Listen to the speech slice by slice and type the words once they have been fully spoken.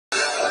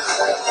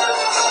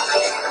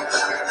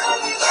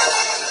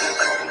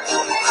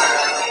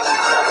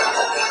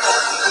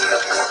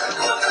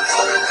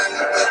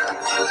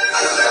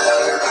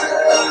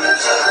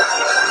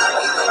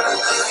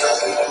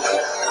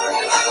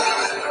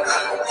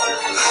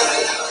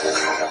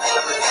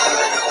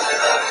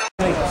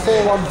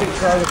4-1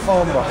 victory over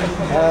Farnborough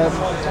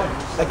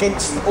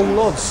against all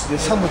odds.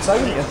 Some would say,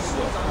 wouldn't you?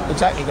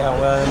 Exactly, Gal.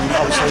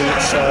 Obviously,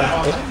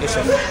 it's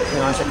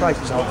a great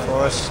result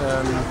for us,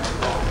 and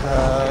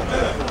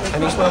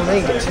it's well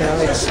needed. It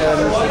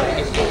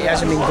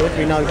hasn't been good.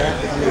 We know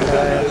that.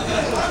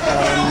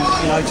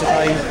 And,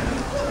 today,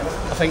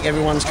 I think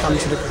everyone's come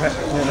to the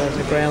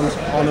ground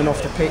on and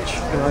off the pitch,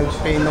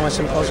 being nice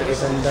and positive,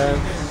 and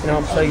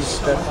I'm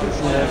pleased that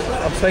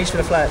I'm pleased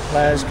with the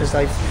players because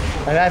they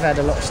have had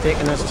a lot of stick,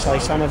 and as I say,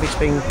 some of it's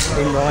been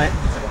right,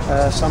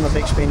 some of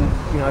it's been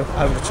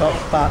over the top,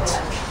 but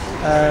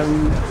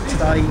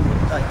today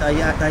they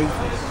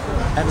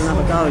had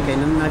another go again,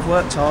 and they've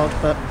worked hard.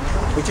 But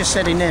we just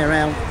said in there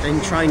out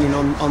in training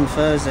on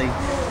Thursday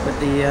that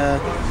the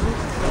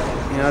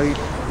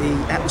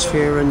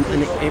atmosphere and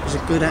it was a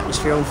good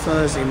atmosphere on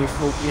Thursday, and we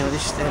thought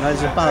there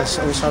was a buzz.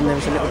 All of a sudden there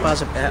was a little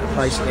buzz about the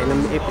place again,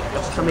 and it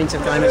come into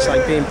the game, it's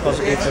like being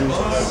positive, and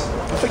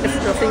I think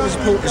the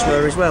supporters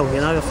were as well.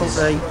 I thought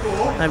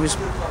they was.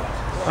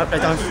 I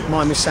don't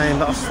mind me saying,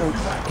 but I thought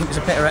it was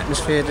a better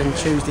atmosphere than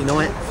Tuesday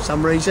night for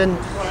some reason.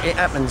 It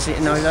happens, but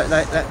I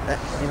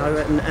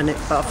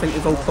think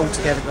we've all pulled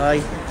together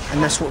today,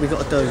 and that's what we've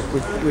got to do.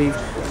 We've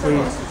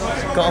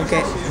got to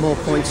get more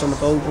points on the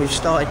board. We've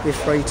started with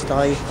 3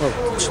 today, well,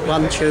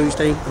 1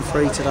 Tuesday and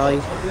 3 today,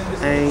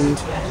 and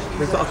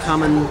we've got to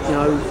come and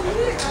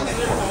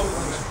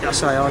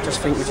I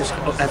just think we just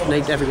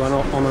need everyone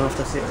on and off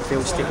the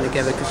field sticking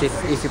together, because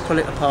if you pull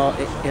it apart,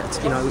 it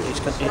isn't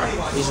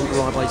the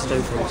right way to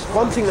do things.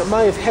 One thing that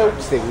may have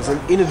helped things,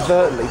 and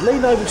inadvertently, Lee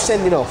Noble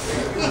sending off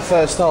in the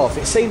first half,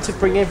 it seemed to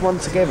bring everyone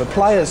together.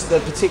 Players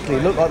that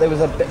particularly looked like there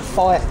was a bit of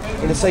fight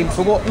in the scene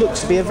for what looks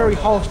to be a very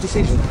harsh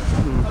decision.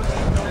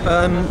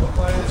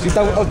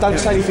 Don't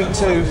say anything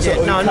too.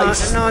 No.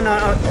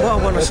 What I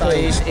want to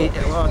say is,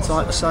 what I'd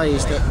like to say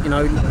is that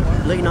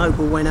Lee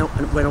Noble went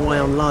away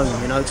on loan,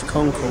 to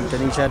Concord,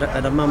 and he's had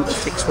a month,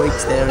 6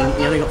 weeks there, and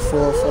he only got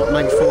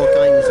maybe four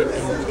games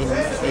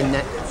in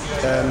that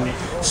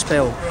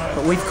spell.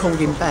 But we've called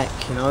him back,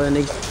 and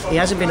he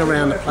hasn't been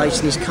around the place,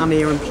 and he's come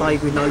here and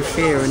played with no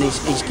fear, and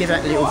he's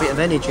given that little bit of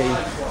energy.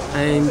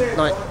 And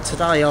like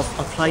today, I've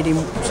played him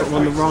sort of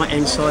on the right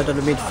hand side of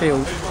the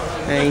midfield.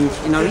 And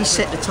he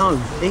set the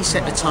tone. He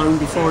set the tone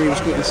before he was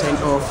getting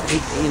sent off.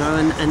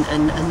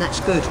 And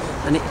that's good.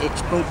 And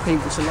it's brought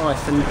people to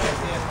life. And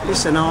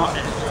listen,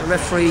 the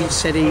referee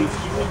said he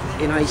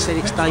said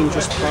it's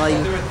dangerous play.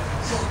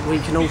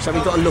 We've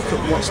got to look at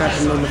what's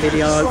happened on the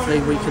video.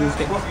 Hopefully we can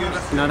get,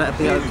 that'll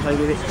be okay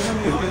with it.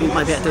 We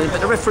may be able to do it.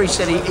 But the referee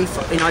said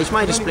he's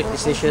made a split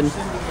decision.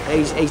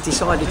 He's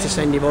decided to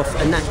send him off,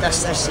 and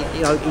that's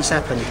it's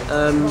happened.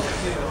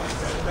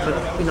 But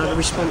the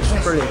response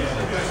was brilliant.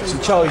 So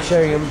Charlie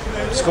Sheringham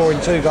scoring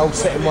 2 goals,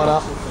 setting 1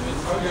 up.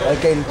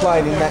 Again,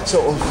 playing in that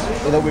sort of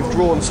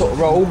withdrawn sort of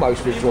role,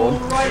 almost withdrawn.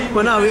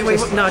 Well, no,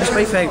 to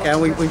be fair, Gal,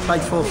 we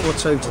played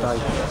 4-4-2 today,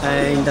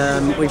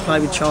 and we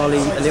played with Charlie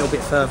a little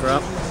bit further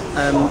up,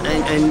 and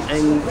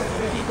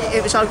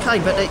it was okay.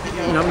 But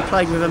we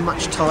played with a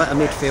much tighter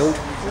midfield,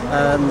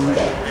 and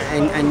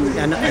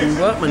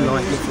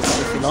workmanlike,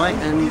 if you like,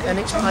 and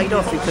it's paid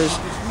off because.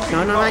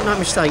 Make no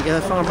mistake,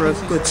 Farnborough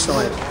are a good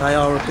side. They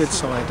are a good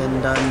side,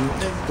 and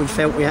we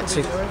felt we had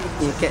to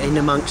get in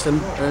amongst them.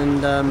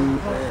 And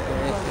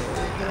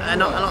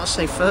like I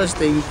say,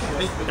 Thursday,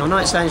 I know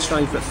it sounds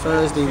strange, but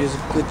Thursday was a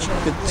good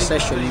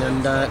session,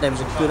 and there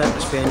was a good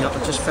atmosphere, and I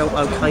just felt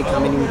okay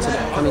coming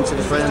into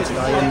the ground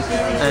today,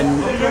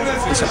 and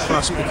it's a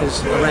plus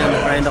because around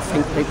the ground I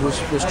think people was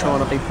trying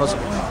to be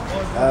positive.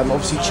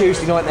 Obviously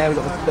Tuesday night now we've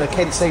got the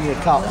Kent Senior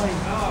Cup,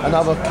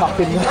 another cup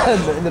in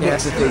the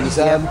mix of things.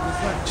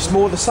 Just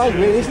more of the same,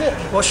 really, isn't it?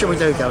 What should we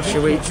do, Gal?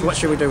 What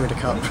should we do with the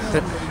cup?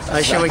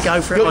 Shall we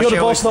go for it? You're the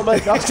boss, not me.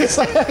 I was just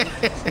saying.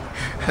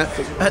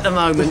 At the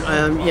moment,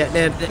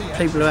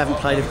 people who haven't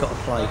played have got to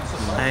play,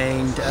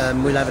 and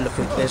we'll have a look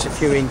at. There's a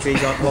few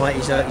injuries, like White,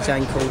 he's hurt his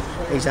ankle,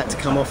 he's had to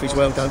come off as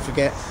well. Don't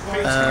forget.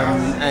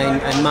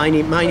 And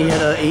Maney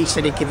he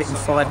said he'd give it in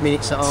 5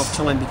 minutes at half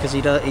time because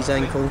he'd hurt his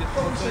ankle,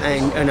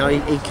 and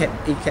he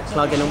kept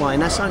plugging away,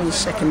 and that's only his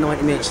second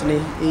 90 minutes,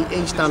 and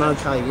he's done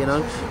okay.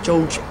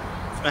 George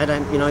had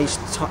his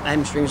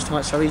hamstrings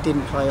tight, so he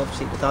didn't play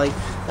obviously today.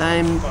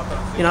 And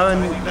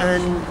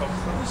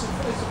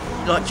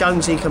like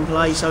Jonesy can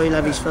play, so he'll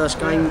have his first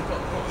game.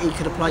 He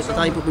could have played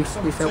today, but we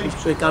felt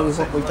we'd go with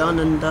what we've done,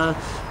 and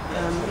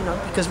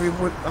because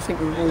I think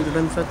we rewarded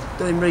them for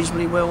doing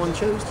reasonably well on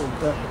Tuesday.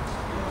 But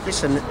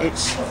listen,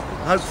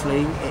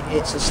 hopefully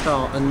it's a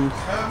start, and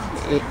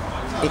it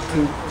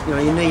can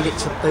you need it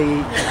to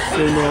be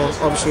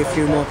a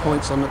few more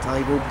points on the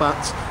table,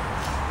 but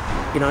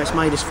it's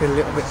made us feel a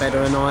little bit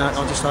better, and I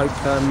just hope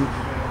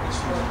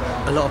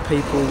a lot of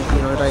people,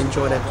 you know, they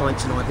enjoy their pint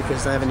tonight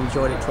because they haven't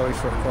enjoyed it probably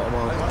for quite a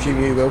while.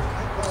 Presume you will.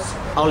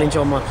 I'll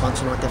enjoy my pint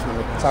tonight,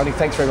 definitely. Tony,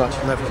 thanks very much.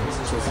 No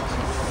problem.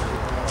 Cheers.